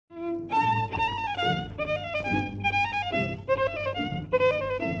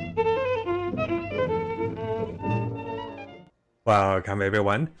Welcome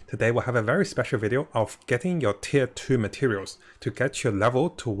everyone. Today we'll have a very special video of getting your tier 2 materials to get your level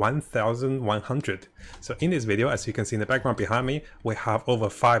to 1100. So in this video, as you can see in the background behind me, we have over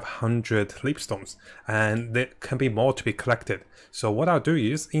 500 leapstones and there can be more to be collected. So what I'll do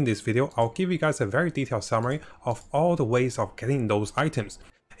is in this video, I'll give you guys a very detailed summary of all the ways of getting those items,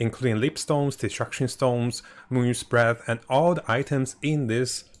 including leapstones, destruction stones, moon's breath, and all the items in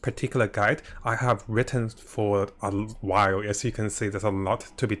this particular guide I have written for a while. As you can see, there's a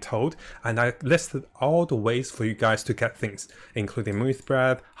lot to be told, and I listed all the ways for you guys to get things, including moon's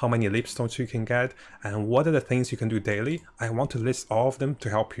breath, how many leapstones you can get, and what are the things you can do daily. I want to list all of them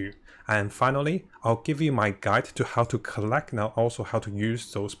to help you. And finally, I'll give you my guide to how to collect, now also how to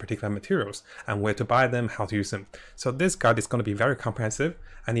use those particular materials and where to buy them, how to use them. So this guide is going to be very comprehensive,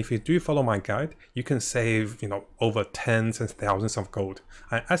 and if you do follow my guide, you can save, over tens and thousands of gold.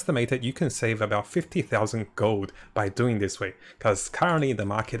 I estimated you can save about 50,000 gold by doing this way, because currently the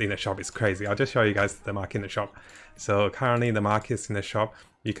market in the shop is crazy. I'll just show you guys the market in the shop. So currently the markets in the shop,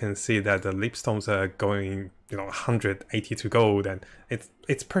 you can see that the leapstones are going 182 gold, and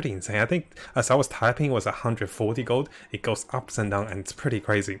it's pretty insane. I think as I was typing it was 140 gold. It goes ups and down and it's pretty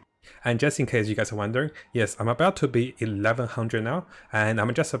crazy. And just in case you guys are wondering, yes, I'm about to be 1100 now, and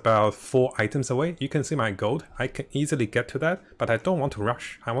I'm just about 4 items away. You can see my gold. I can easily get to that, but I don't want to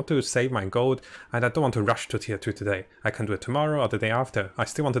rush. I want to save my gold, and I don't want to rush to tier 2 today. I can do it tomorrow or the day after. I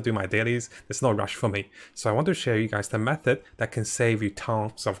still want to do my dailies. There's no rush for me. So I want to share you guys the method that can save you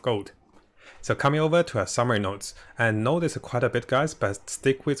tons of gold. So coming over to our summary notes, and know this quite a bit guys, but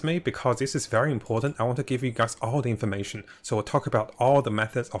stick with me because this is very important. I want to give you guys all the information. So we'll talk about all the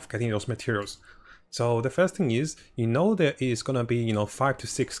methods of getting those materials. So the first thing is, there is going to be 5 to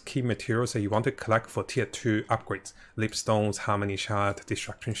 6 key materials that you want to collect for tier 2 upgrades. Leapstones, harmony shard,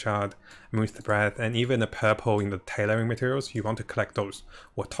 destruction shard, moon's breath, and even the purple in the tailoring materials, you want to collect those.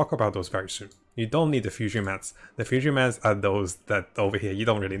 We'll talk about those very soon. You don't need the fusion mats. The fusion mats are those that over here, you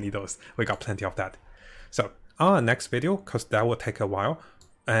don't really need those. We got plenty of that. So on our next video, because that will take a while,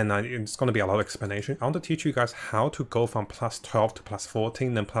 and it's going to be a lot of explanation, I want to teach you guys how to go from plus 12 to plus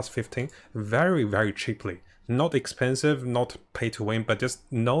 14 and plus 15 very, very cheaply. Not expensive, not pay to win, but just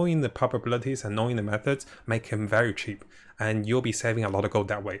knowing the probabilities and knowing the methods make them very cheap. And you'll be saving a lot of gold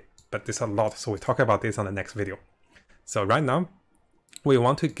that way. But there's a lot, so we'll talk about this on the next video. So right now, we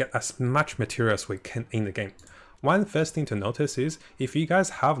want to get as much material as we can in the game. One first thing to notice is, if you guys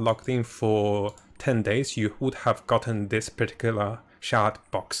have logged in for 10 days, you would have gotten this particular shard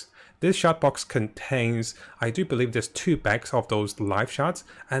box. This shard box contains, I do believe there's 2 bags of those life shards,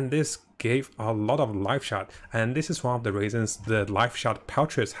 and this gave a lot of life shard, and this is one of the reasons the life shard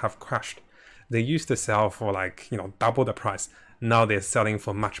pouches have crashed. They used to sell for double the price. Now they're selling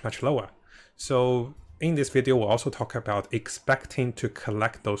for much lower. So in this video, we'll also talk about expecting to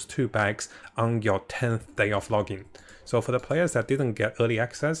collect those 2 bags on your 10th day of login. So for the players that didn't get early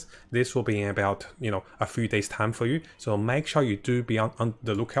access, this will be in about a few days time for you. So make sure you do be on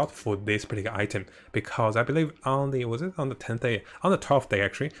the lookout for this particular item, because I believe on the 10th day, on the 12th day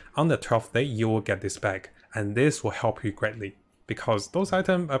actually, on the 12th day you will get this bag, and this will help you greatly because those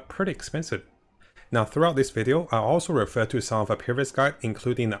items are pretty expensive. Now throughout this video, I also refer to some of the previous guide,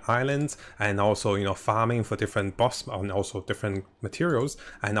 including the islands, and also farming for different boss and also different materials,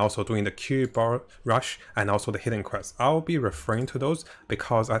 and also doing the cube rush and also the hidden quests. I'll be referring to those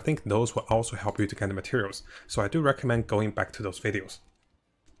because I think those will also help you to get the materials. So I do recommend going back to those videos.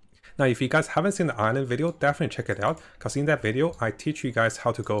 Now if you guys haven't seen the island video, definitely check it out, because in that video I teach you guys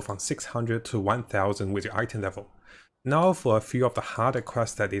how to go from 600 to 1000 with your item level. Now for a few of the harder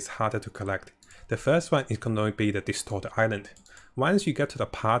quests that is harder to collect. The first one is going to be the Distorted Island. Once you get to the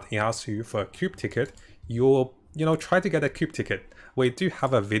part it asks you for a cube ticket, you'll try to get a cube ticket. We do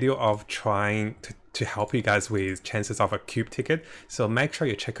have a video of trying to help you guys with chances of a cube ticket, so make sure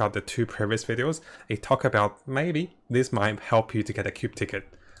you check out the 2 previous videos. They talk about maybe this might help you to get a cube ticket,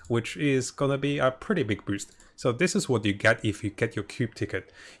 which is gonna be a pretty big boost. So this is what you get if you get your cube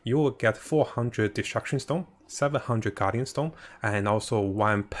ticket. You will get 400 destruction stone, 700 guardian stone, and also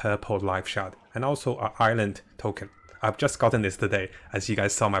 1 purple life shard, and also an island token. I've just gotten this today. As you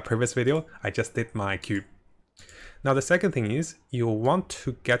guys saw my previous video, I just did my cube. Now the second thing is, you want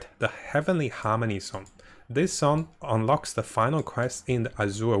to get the Heavenly Harmony song. This song unlocks the final quest in the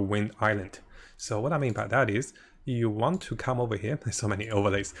Azure Wind Island. So what I mean by that is, you want to come over here. There's so many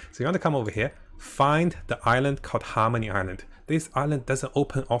overlays. So you want to come over here, find the island called Harmony Island. This island doesn't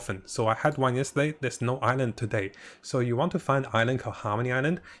open often. So I had one yesterday, there's no island today. So you want to find an island called Harmony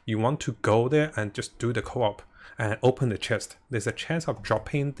Island. You want to go there and just do the co-op and open the chest. There's a chance of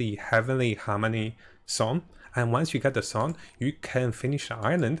dropping the Heavenly Harmony song, And once you get the song, you can finish the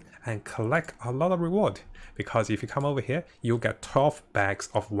island and collect a lot of reward. Because if you come over here, you'll get 12 bags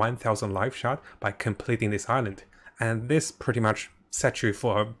of 1000 life shard by completing this island. And this pretty much sets you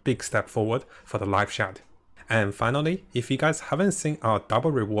for a big step forward for the life shard. And finally, if you guys haven't seen our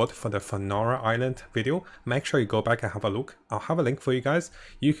double reward for the Fenora Island video, make sure you go back and have a look. I'll have a link for you guys.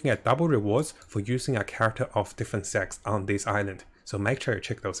 You can get double rewards for using a character of different sex on this island. So make sure you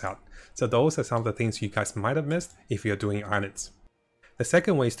check those out. So those are some of the things you guys might have missed if you're doing islands. The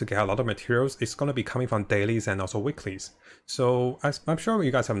second way is to get a lot of materials is going to be coming from dailies and also weeklies. So as I'm sure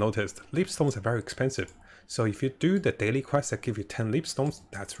you guys have noticed, leapstones are very expensive. So if you do the daily quest that give you 10 leapstones,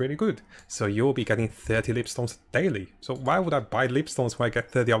 that's really good. So you'll be getting 30 leapstones daily. So why would I buy leapstones when I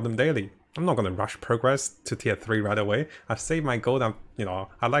get 30 of them daily? I'm not going to rush progress to tier 3 right away. I've saved my gold,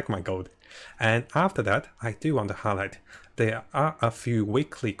 I like my gold. And after that, I do want to highlight, there are a few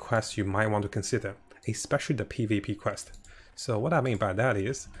weekly quests you might want to consider, especially the PvP quest. So what I mean by that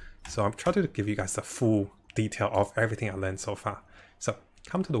is, so I'm trying to give you guys the full detail of everything I learned so far. So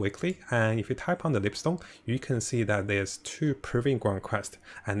come to the weekly, and if you type on the lipstone, you can see that there's 2 proving ground quests,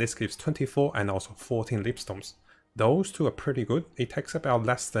 and this gives 24 and also 14 lipstones. Those 2 are pretty good. It takes about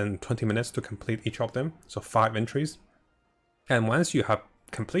less than 20 minutes to complete each of them, so 5 entries. And once you have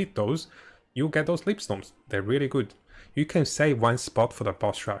complete those, you'll get those lipstones. They're really good. You can save 1 spot for the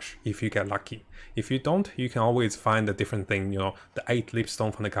boss rush if you get lucky. If you don't, you can always find a different thing, the 8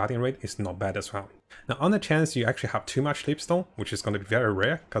 lipstone from the Guardian raid is not bad as well. Now on the chance you actually have too much lipstone, which is going to be very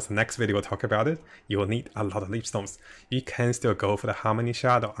rare, because the next video will talk about it, you will need a lot of lipstones. You can still go for the harmony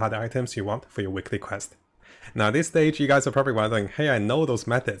shard or other items you want for your weekly quest. Now at this stage, you guys are probably wondering, hey, I know those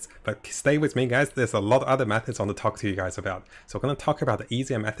methods, but stay with me guys, there's a lot of other methods I want to talk to you guys about. So we're going to talk about the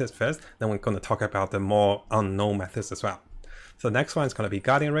easier methods first, then we're going to talk about the more unknown methods as well. So the next one is going to be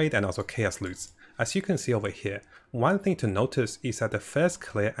Guardian Raid and also Chaos Loots. As you can see over here, one thing to notice is that the first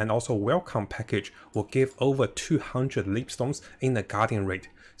clear and also welcome package will give over 200 leapstones in the Guardian Raid.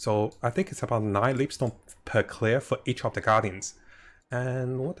 So I think it's about 9 leapstones per clear for each of the Guardians.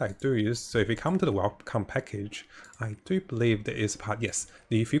 And what I do is, so if you come to the welcome package, I do believe there is a part, yes,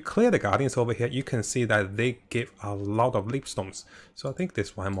 if you clear the Guardians over here, you can see that they give a lot of leapstones. So I think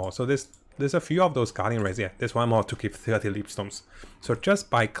there's one more. So there's a few of those Guardian raids, yeah, there's one more to give 30 leapstones. So just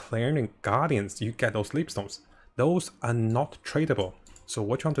by clearing Guardians, you get those leapstones. Those are not tradable. So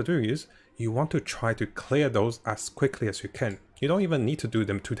what you want to do is, you want to try to clear those as quickly as you can. You don't even need to do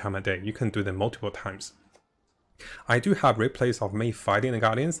them 2 times a day, you can do them multiple times. I do have replays of me fighting the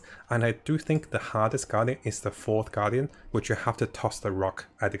Guardians, and I do think the hardest Guardian is the 4th Guardian, which you have to toss the rock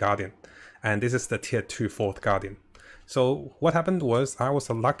at the Guardian. And this is the tier 2 4th Guardian. So what happened was, I was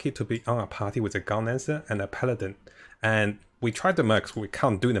lucky to be on a party with a Gun Lancer and a Paladin, and we tried the mercs, we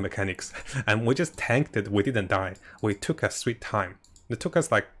can't do the mechanics, and we just tanked it, we didn't die. We took a sweet time. It took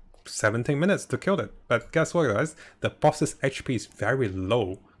us like 17 minutes to kill it, but guess what guys, the boss's HP is very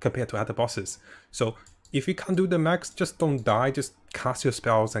low compared to other bosses. So if you can't do the max, just don't die, just cast your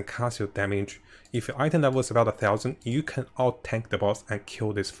spells and cast your damage. If your item level is about 1000, you can out-tank the boss and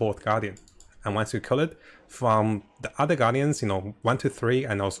kill this 4th Guardian. And once you kill it, from the other Guardians, 1 to 3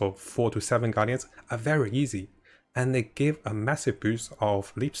 and also 4 to 7 Guardians are very easy. And they give a massive boost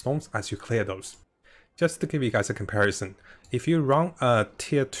of leapstones as you clear those. Just to give you guys a comparison, if you run a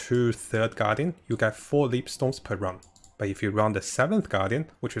tier 2 3rd Guardian, you get 4 leapstones per run. But if you run the 7th Guardian,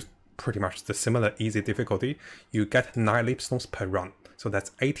 which is pretty much the similar easy difficulty, you get 9 leapstones per run. So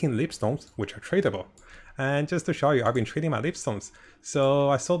that's 18 leapstones, which are tradable. And just to show you, I've been trading my leapstones. So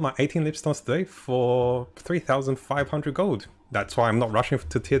I sold my 18 leapstones today for 3,500 gold. That's why I'm not rushing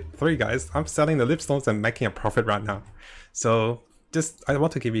to tier 3 guys. I'm selling the leapstones and making a profit right now. So I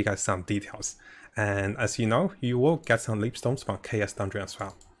want to give you guys some details. And as you know, you will get some leapstones from KS Dungeon as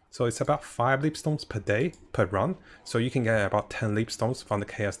well. So it's about 5 leapstones per day, per run, so you can get about 10 leapstones from the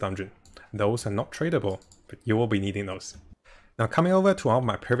Chaos Dungeon. Those are not tradable, but you will be needing those. Now coming over to one of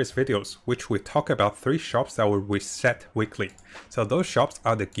my previous videos, which we talk about 3 shops that will reset weekly. So those shops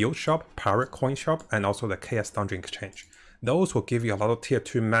are the Guild Shop, Pirate Coin Shop, and also the Chaos Dungeon Exchange. Those will give you a lot of tier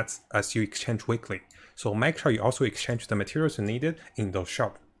 2 mats as you exchange weekly, so make sure you also exchange the materials you needed in those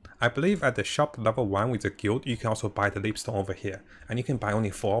shops. I believe at the shop level 1 with the guild, you can also buy the leapstone over here. And you can buy only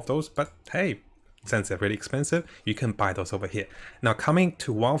 4 of those, but hey, since they're really expensive, you can buy those over here. Now coming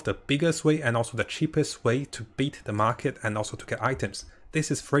to one of the biggest way and also the cheapest way to beat the market and also to get items. This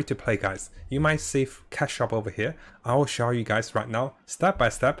is free to play guys. You might see cash shop over here. I will show you guys right now, step by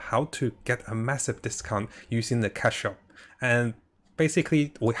step, how to get a massive discount using the cash shop. And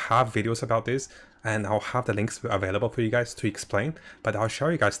basically we have videos about this, and I'll have the links available for you guys to explain, but I'll show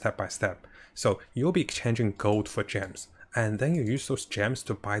you guys step by step. So you'll be exchanging gold for gems, and then you use those gems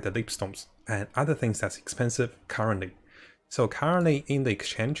to buy the leapstones and other things that's expensive currently. So currently in the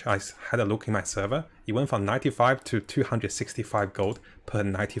exchange, I had a look in my server, it went from 95 to 265 gold per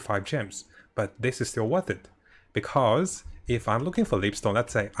 95 gems, but this is still worth it. Because if I'm looking for leapstone,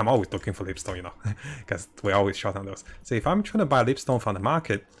 let's say I'm always looking for leapstone, you know, because we're always short on those. So if I'm trying to buy leapstone from the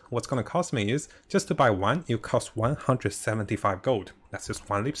market, what's going to cost me is, just to buy one, it costs 175 gold. That's just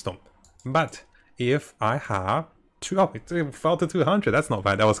one leapstone. But if I have it fell to 200, that's not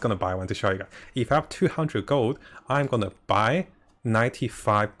bad. I was going to buy one to show you guys. If I have 200 gold, I'm going to buy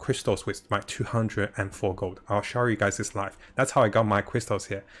 95 crystals with my 204 gold. I'll show you guys this live. That's how I got my crystals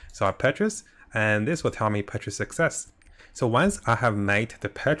here. So I purchase, and this will tell me purchase success. So once I have made the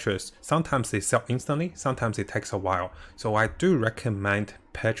purchase, sometimes they sell instantly, sometimes it takes a while. So I do recommend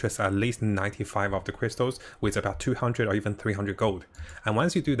purchase at least 95 of the crystals with about 200 or even 300 gold. And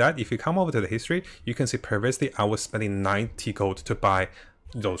once you do that, if you come over to the history, you can see previously I was spending 90 gold to buy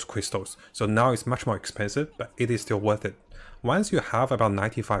those crystals. So now it's much more expensive, but it is still worth it. Once you have about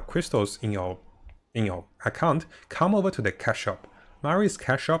 95 crystals in your account, come over to the cash shop. Mari's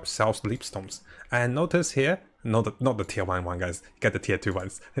cash shop sells leapstones. And notice here, not the tier 1 one, guys. Get the tier 2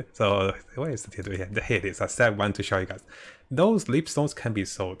 ones. So where is the tier 2 here? Here it is. I said one to show you guys. Those leapstones can be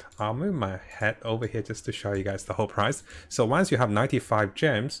sold. I'll move my head over here just to show you guys the whole price. So once you have 95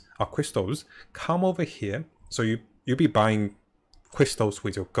 gems or crystals, come over here. So you'll be buying crystals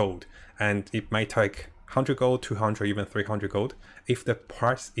with your gold, and it may take 100 gold, 200, even 300 gold. If the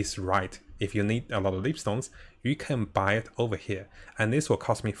price is right, if you need a lot of leapstones, you can buy it over here, and this will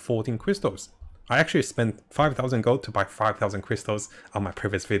cost me 14 crystals. I actually spent 5,000 gold to buy 5,000 crystals on my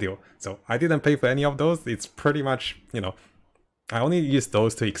previous video, so I didn't pay for any of those. It's pretty much, you know, I only used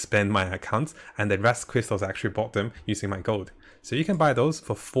those to expand my accounts, and the rest crystals I actually bought them using my gold. So you can buy those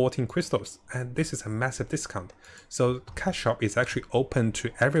for 14 crystals, and this is a massive discount. So cash shop is actually open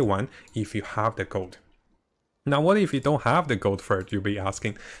to everyone if you have the gold. Now what if you don't have the gold for it, you'll be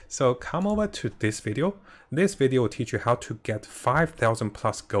asking. So come over to this video. This video will teach you how to get 5,000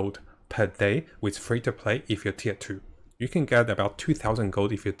 plus gold per day with free to play if you're tier 2. You can get about 2,000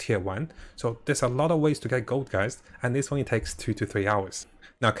 gold if you're tier 1. So there's a lot of ways to get gold, guys, and this only takes 2 to 3 hours.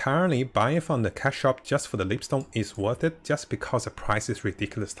 Now currently buying from the cash shop just for the leapstone is worth it just because the price is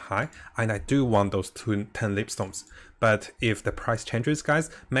ridiculously high, and I do want those 10 leapstones. But if the price changes, guys,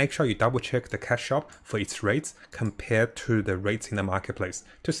 make sure you double check the cash shop for its rates compared to the rates in the marketplace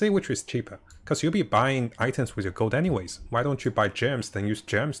to see which is cheaper. Because you'll be buying items with your gold anyways. Why don't you buy gems, then use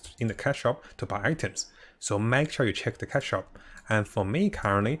gems in the cash shop to buy items? So make sure you check the cash shop. And for me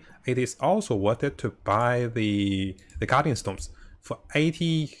currently, it is also worth it to buy the Guardian Stones. For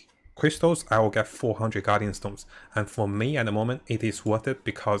 80 crystals, I will get 400 Guardian Stones. And for me at the moment, it is worth it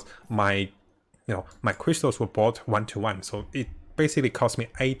because my crystals were bought 1-to-1. So it basically cost me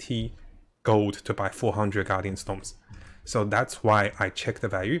 80 gold to buy 400 Guardian Stones. So that's why I check the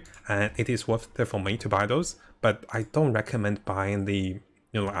value, and it is worth it for me to buy those. But I don't recommend buying the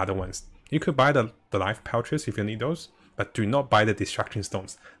other ones. You could buy the life pouches if you need those, but do not buy the destruction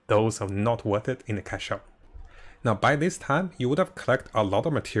stones. Those are not worth it in the cash shop. Now by this time, you would have collected a lot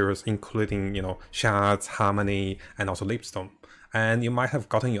of materials, including shards, harmony, and also leapstone. And you might have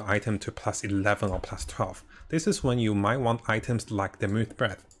gotten your item to plus 11 or plus 12. This is when you might want items like the Myth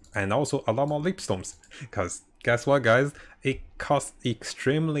Breath, and also a lot more leapstones. Because guess what, guys? It costs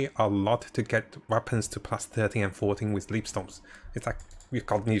extremely a lot to get weapons to plus 13 and 14 with leapstones. It's like you've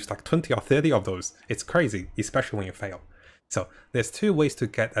got to use like 20 or 30 of those. It's crazy, especially when you fail. So there's 2 ways to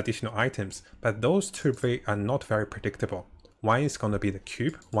get additional items, but those 2 are not very predictable. One is going to be the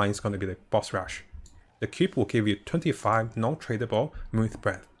cube, one is going to be the boss rush. The cube will give you 25 non-tradable Myth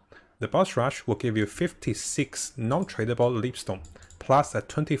Breath. The boss rush will give you 56 non-tradable leapstone, plus a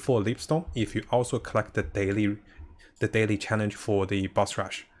 24 leapstone if you also collect the daily challenge for the boss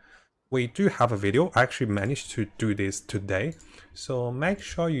rush. We do have a video. I actually managed to do this today, so make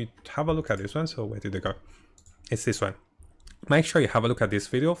sure you have a look at this one. So where did it go? It's this one. Make sure you have a look at this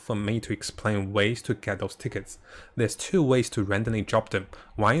video for me to explain ways to get those tickets. There's 2 ways to randomly drop them.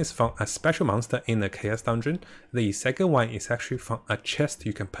 One is from a special monster in the Chaos dungeon. The second one is actually from a chest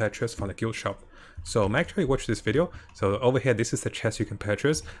you can purchase from the guild shop. So make sure you watch this video. So over here, this is the chest you can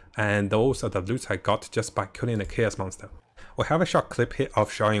purchase, and those are the loots I got just by killing the Chaos monster. We have a short clip here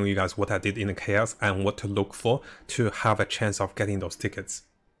of showing you guys what I did in the Chaos and what to look for to have a chance of getting those tickets.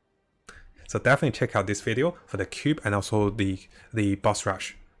 So definitely check out this video for the cube and also the boss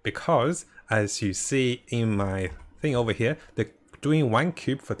rush, because as you see in my thing over here, doing 1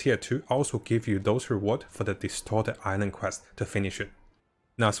 cube for tier 2 also give you those rewards for the distorted island quest to finish it.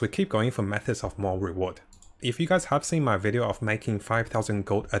 Now, as we keep going for methods of more reward, if you guys have seen my video of making 5,000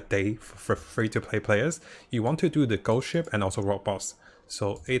 gold a day for free-to-play players, you want to do the gold ship and also rock boss.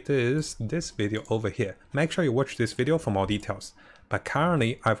 So it is this video over here. Make sure you watch this video for more details. But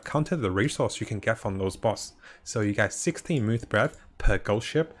currently, I've counted the resource you can get from those boss. So you get 16 Myth Breath per gold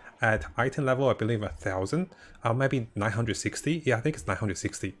ship at item level, I believe 1,000, or maybe 960. Yeah, I think it's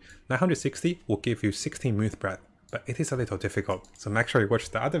 960. 960 will give you 16 Myth Breath, but it is a little difficult. So make sure you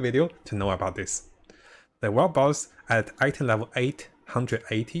watch the other video to know about this. The world boss at item level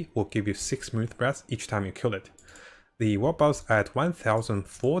 880 will give you 6 Myth Breaths each time you kill it. The world boss at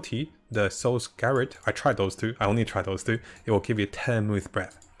 1040, the Soul's Garret, I tried those two, I only tried those two, it will give you 10 Myth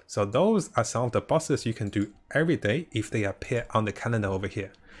Breath. So those are some of the bosses you can do every day if they appear on the calendar over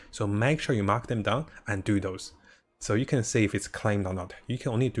here. So make sure you mark them down and do those. So you can see if it's claimed or not. You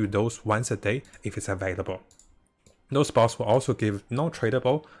can only do those once a day if it's available. Those bosses will also give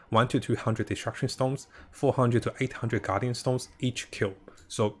non-tradable 1 to 200 Destruction Stones, 400 to 800 Guardian Stones each kill.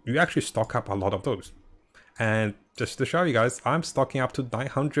 So you actually stock up a lot of those. And just to show you guys, I'm stocking up to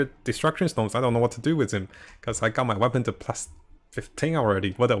 900 Destruction Stones. I don't know what to do with them because I got my weapon to plus 15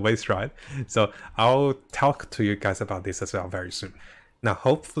 already. What a waste, right? So I'll talk to you guys about this as well very soon. Now,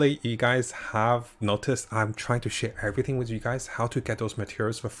 hopefully you guys have noticed I'm trying to share everything with you guys, how to get those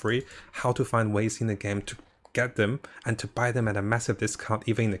materials for free, how to find ways in the game to get them and to buy them at a massive discount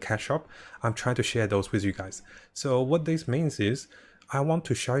even in the cash shop. I'm trying to share those with you guys. So what this means is I want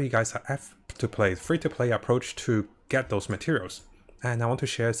to show you guys a F2P, free-to-play approach to get those materials. And I want to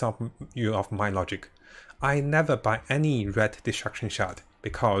share some of my logic. I never buy any red destruction shard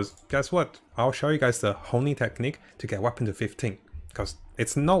because guess what? I'll show you guys the honing technique to get weapon to 15. Because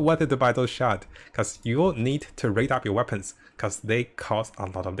it's not worth it to buy those shards because you will need to rate up your weapons because they cost a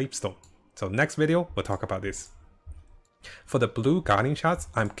lot of leapstone. So next video, we'll talk about this. For the blue guarding shards,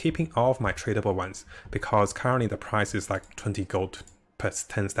 I'm keeping all of my tradable ones because currently the price is like 20 gold per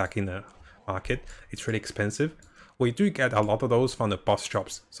 10 stack in the market. It's really expensive. We do get a lot of those from the boss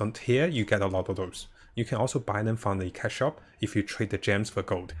shops. So here you get a lot of those. You can also buy them from the cash shop if you trade the gems for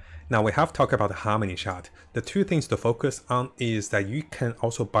gold. Now we have talked about the Harmony shard. The two things to focus on is that you can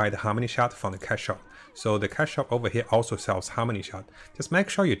also buy the Harmony shard from the cash shop. So the cash shop over here also sells Harmony shard. Just make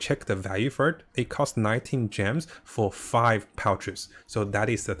sure you check the value for it. It costs 19 gems for 5 pouches. So that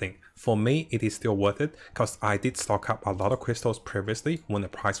is the thing. For me, it is still worth it because I did stock up a lot of crystals previously when the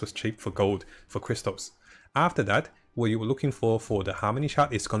price was cheap for gold for crystals. After that, what you were looking for the Harmony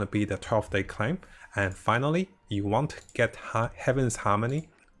shard is going to be the 12-day claim. And finally, you want to get Heaven's Harmony,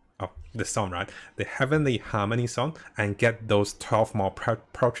 the song, right? The Heavenly Harmony song, and get those 12 more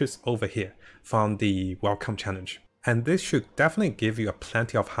pouches over here from the Welcome Challenge. And this should definitely give you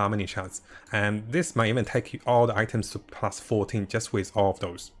plenty of Harmony shards. And this might even take you all the items to plus 14 just with all of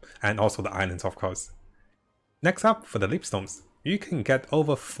those. And also the islands, of course. Next up, for the Leapstones. You can get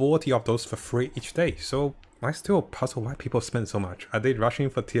over 40 of those for free each day. So I still puzzle why people spend so much. Are they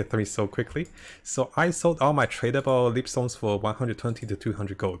rushing for tier 3 so quickly? So I sold all my tradable leapstones for 120 to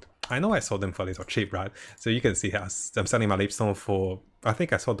 200 gold. I know I sold them for a little cheap, right? So you can see here, I'm selling my leapstone for, I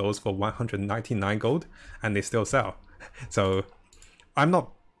think I sold those for 199 gold and they still sell. So I'm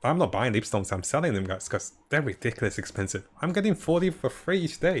not buying leapstones, I'm selling them, guys, because they're ridiculously expensive. I'm getting 40 for free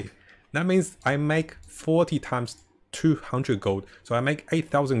each day. That means I make 40 times 200 gold. So I make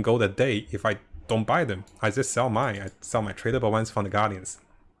 8,000 gold a day if I don't buy them. I just sell mine. I sell my tradable ones from the Guardians.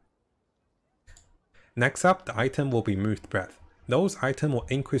 Next up, the item will be Myth Breath. Those items will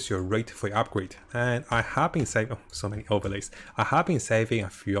increase your rate for your upgrade. And I have been saving, so many overlays. I have been saving a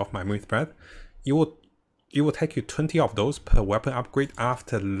few of my Myth Breath. It will take you 20 of those per weapon upgrade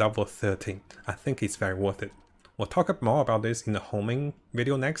after level 13. I think it's very worth it. We'll talk more about this in the homing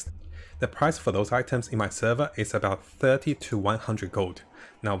video next. The price for those items in my server is about 30 to 100 gold.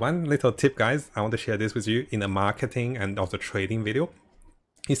 Now, one little tip, guys, I want to share this with you in the marketing and also trading video,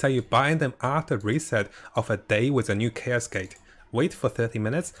 is that you buy them after reset of a day with a new chaos gate. Wait for 30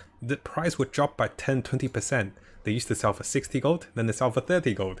 minutes, the price would drop by 10-20%. They used to sell for 60 gold, then they sell for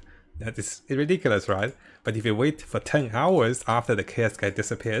 30 gold. That is ridiculous, right? But if you wait for 10 hours after the chaos gate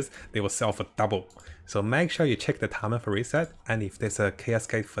disappears, they will sell for double. So make sure you check the timer for reset and if there's a chaos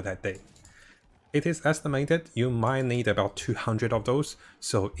gate for that day. It is estimated you might need about 200 of those,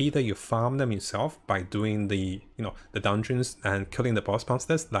 so either you farm them yourself by doing the dungeons and killing the boss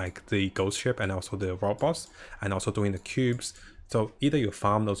monsters like the ghost ship and also the world boss, and also doing the cubes. So either you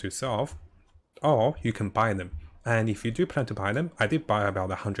farm those yourself or you can buy them. And if you do plan to buy them, I did buy about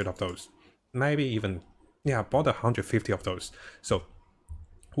 100 of those. Maybe even, yeah, I bought 150 of those. So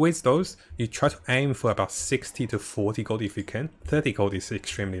With those, you try to aim for about 60 to 40 gold if you can. 30 gold is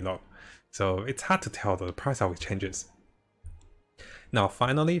extremely low. So it's hard to tell though, the price always changes. Now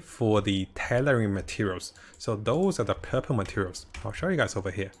finally, for the tailoring materials. So those are the purple materials. I'll show you guys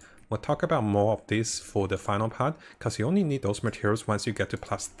over here. We'll talk about more of this for the final part, because you only need those materials once you get to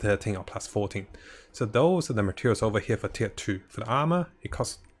plus 13 or plus 14. So those are the materials over here for tier 2. For the armor, it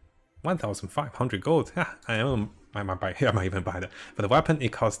costs 1,500 gold. Yeah, I might even buy that. For the weapon,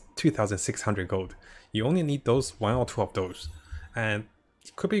 it costs 2,600 gold. You only need those 1 or 2 of those. And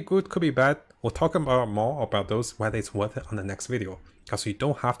it could be good, could be bad. We'll talk about more about those, whether it's worth it on the next video. Because you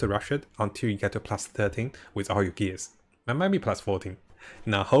don't have to rush it until you get to plus 13 with all your gears. And maybe plus 14.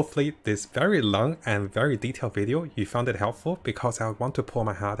 Now hopefully this very long and very detailed video, you found it helpful, because I want to pour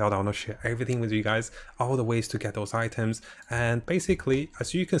my heart out. I want to share everything with you guys, all the ways to get those items. And basically,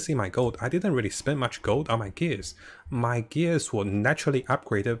 as you can see my gold, I didn't really spend much gold on my gears. My gears were naturally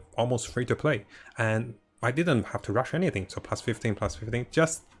upgraded almost free to play. And I didn't have to rush anything. So plus 15,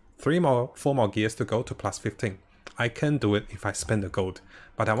 just 4 more gears to go to plus 15. I can do it if I spend the gold,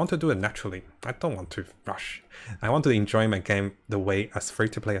 but I want to do it naturally. I don't want to rush. I want to enjoy my game the way as free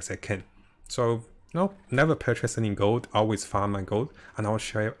to play as I can. So no, never purchase any gold, always farm my gold, and I'll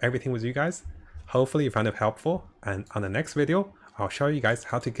share everything with you guys. Hopefully you found it helpful, and on the next video, I'll show you guys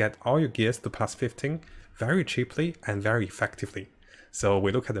how to get all your gears to plus 15 very cheaply and very effectively. So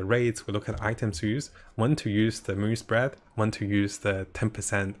we look at the rates, we look at items to use, when to use the moose bread, when to use the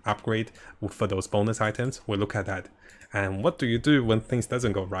 10% upgrade for those bonus items, we'll look at that. And what do you do when things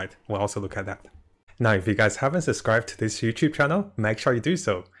doesn't go right, we'll also look at that. Now if you guys haven't subscribed to this YouTube channel, make sure you do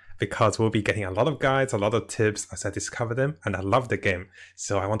so, because we'll be getting a lot of guides, a lot of tips as I discover them, and I love the game.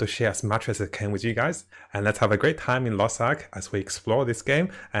 So I want to share as much as I can with you guys, and let's have a great time in Lost Ark as we explore this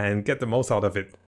game and get the most out of it.